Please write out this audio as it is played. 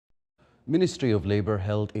Ministry of Labor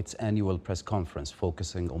held its annual press conference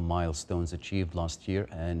focusing on milestones achieved last year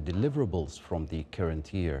and deliverables from the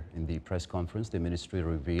current year. In the press conference, the ministry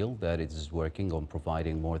revealed that it is working on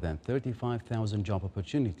providing more than 35,000 job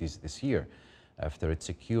opportunities this year, after it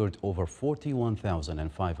secured over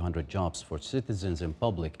 41,500 jobs for citizens in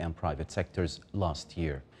public and private sectors last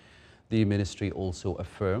year. The ministry also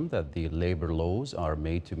affirmed that the labor laws are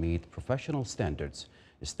made to meet professional standards,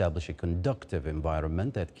 establish a conducive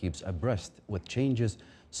environment that keeps abreast with changes,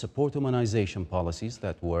 support humanization policies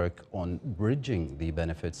that work on bridging the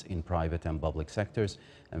benefits in private and public sectors,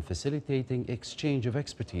 and facilitating exchange of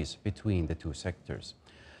expertise between the two sectors.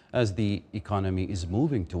 As the economy is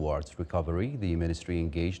moving towards recovery, the ministry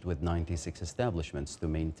engaged with 96 establishments to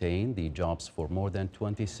maintain the jobs for more than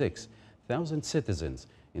 26,000 citizens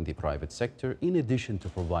in the private sector, in addition to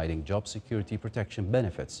providing job security protection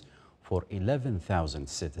benefits for 11,000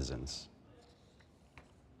 citizens.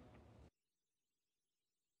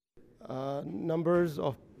 Numbers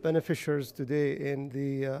of beneficiaries today in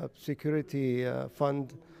the security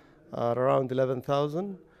fund are around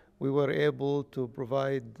 11,000. We were able to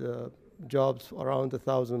provide jobs around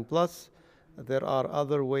 1,000 plus. There are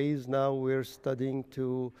other ways now we're studying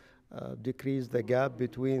to decrease the gap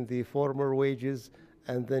between the former wages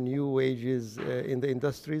and the new wages in the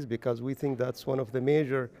industries, because we think that's one of the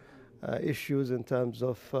major issues in terms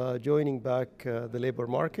of joining back the labor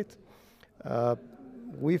market.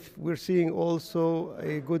 We're seeing also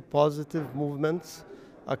a good positive movements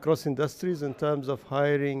across industries in terms of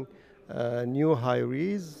hiring new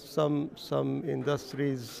hirees. Some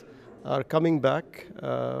industries are coming back,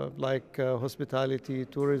 like hospitality,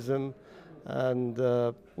 tourism, and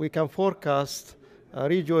we can forecast a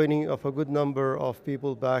rejoining of a good number of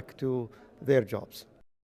people back to their jobs.